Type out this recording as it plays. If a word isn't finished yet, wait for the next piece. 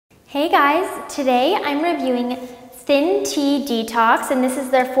Hey guys, today I'm reviewing ThinTea Detox, and this is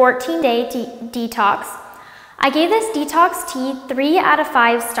their 14-day detox. I gave this detox tea 3 out of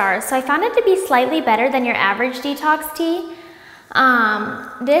 5 stars, so I found it to be slightly better than your average detox tea.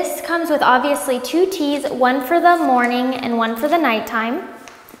 This comes with obviously 2 teas, one for the morning and one for the nighttime.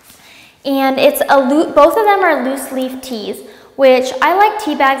 And both of them are loose leaf teas, which I like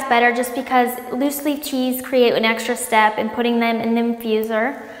tea bags better just because loose leaf teas create an extra step in putting them in the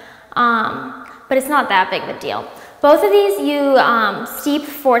infuser. But it's not that big of a deal. Both of these you steep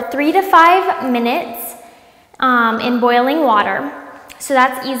for 3 to 5 minutes in boiling water, so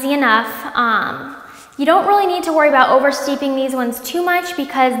that's easy enough. You don't really need to worry about over steeping these ones too much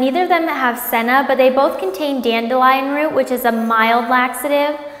because neither of them have senna, but they both contain dandelion root, which is a mild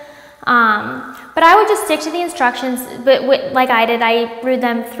laxative. But I would just stick to the instructions, but like I did, I brewed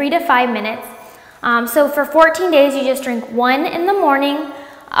them 3 to 5 minutes. So for 14 days, you just drink 1 in the morning,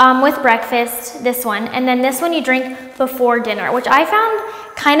 with breakfast, this one, and then this one you drink before dinner, which I found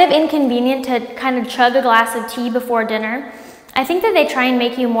kind of inconvenient to kind of chug a glass of tea before dinner. I think that they try and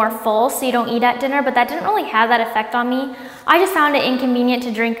make you more full so you don't eat at dinner, but that didn't really have that effect on me. I just found it inconvenient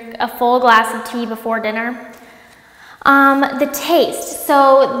to drink a full glass of tea before dinner. The taste.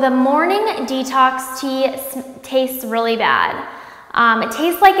 So the morning detox tea tastes really bad. It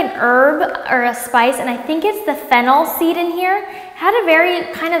tastes like an herb or a spice, and I think it's the fennel seed in here. It had a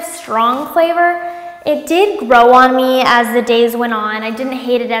very kind of strong flavor. It did grow on me as the days went on. I didn't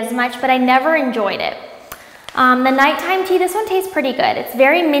hate it as much, but I never enjoyed it. The nighttime tea, this one tastes pretty good. It's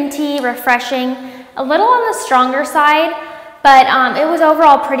very minty, refreshing, a little on the stronger side, but it was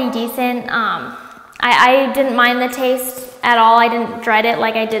overall pretty decent. I didn't mind the taste at all. I didn't dread it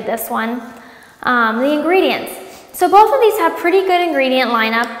like I did this one. The ingredients. So both of these have pretty good ingredient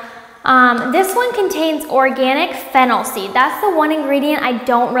lineup. This one contains organic fennel seed. That's the one ingredient I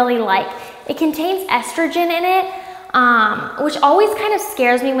don't really like. It contains estrogen in it, which always kind of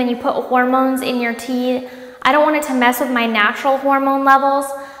scares me when you put hormones in your tea. I don't want it to mess with my natural hormone levels,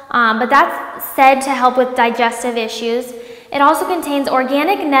 but that's said to help with digestive issues. It also contains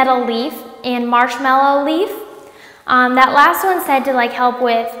organic nettle leaf and marshmallow leaf. That last one said to help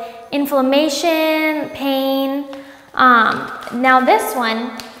with inflammation, pain. Now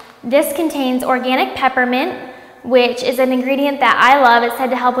this contains organic peppermint, which is an ingredient that I love. It's said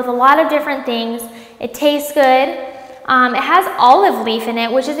to help with a lot of different things. It tastes good. It has olive leaf in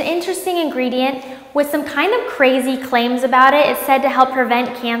it, which is an interesting ingredient with some kind of crazy claims about it. It's said to help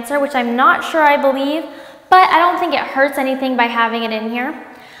prevent cancer, which I'm not sure I believe, but I don't think it hurts anything by having it in here.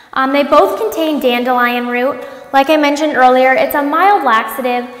 They both contain dandelion root. Like I mentioned earlier, it's a mild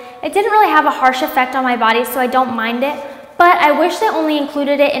laxative. It didn't really have a harsh effect on my body, so I don't mind it, but I wish they only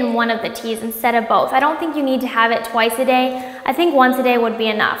included it in one of the teas instead of both. I don't think you need to have it twice a day. I think once a day would be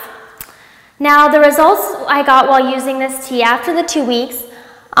enough. Now, the results I got while using this tea after the 2 weeks,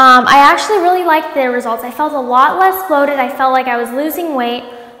 I actually really liked the results. I felt a lot less bloated. I felt like I was losing weight,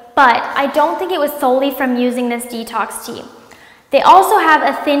 but I don't think it was solely from using this detox tea. They also have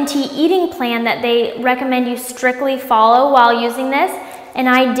a ThinTea eating plan that they recommend you strictly follow while using this. And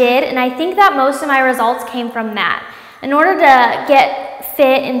I did, and I think that most of my results came from that. In order to get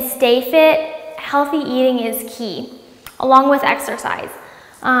fit and stay fit, healthy eating is key, along with exercise.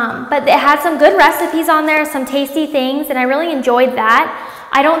 But it had some good recipes on there, some tasty things, and I really enjoyed that.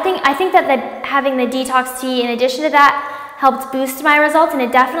 I think that having the detox tea in addition to that helped boost my results, and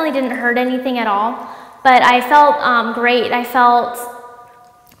it definitely didn't hurt anything at all. But I felt great. I felt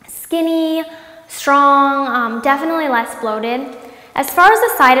skinny, strong, definitely less bloated. As far as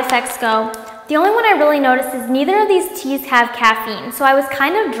the side effects go, the only one I really noticed is neither of these teas have caffeine, so I was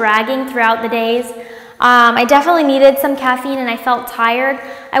kind of dragging throughout the days. I definitely needed some caffeine and I felt tired.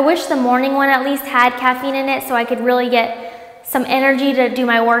 I wish the morning one at least had caffeine in it so I could really get some energy to do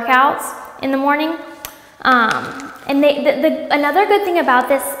my workouts in the morning. Another good thing about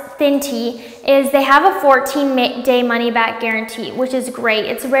this ThinTea is they have a 14-day money-back guarantee, which is great.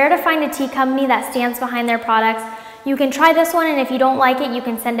 It's rare to find a tea company that stands behind their products. You can try this one, and if you don't like it, you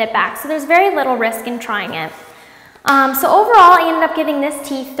can send it back. So there's very little risk in trying it. So overall, I ended up giving this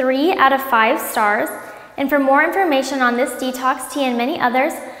tea 3 out of 5 stars. And for more information on this detox tea and many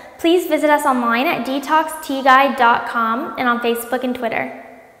others, please visit us online at DetoxTeaGuide.com and on Facebook and Twitter.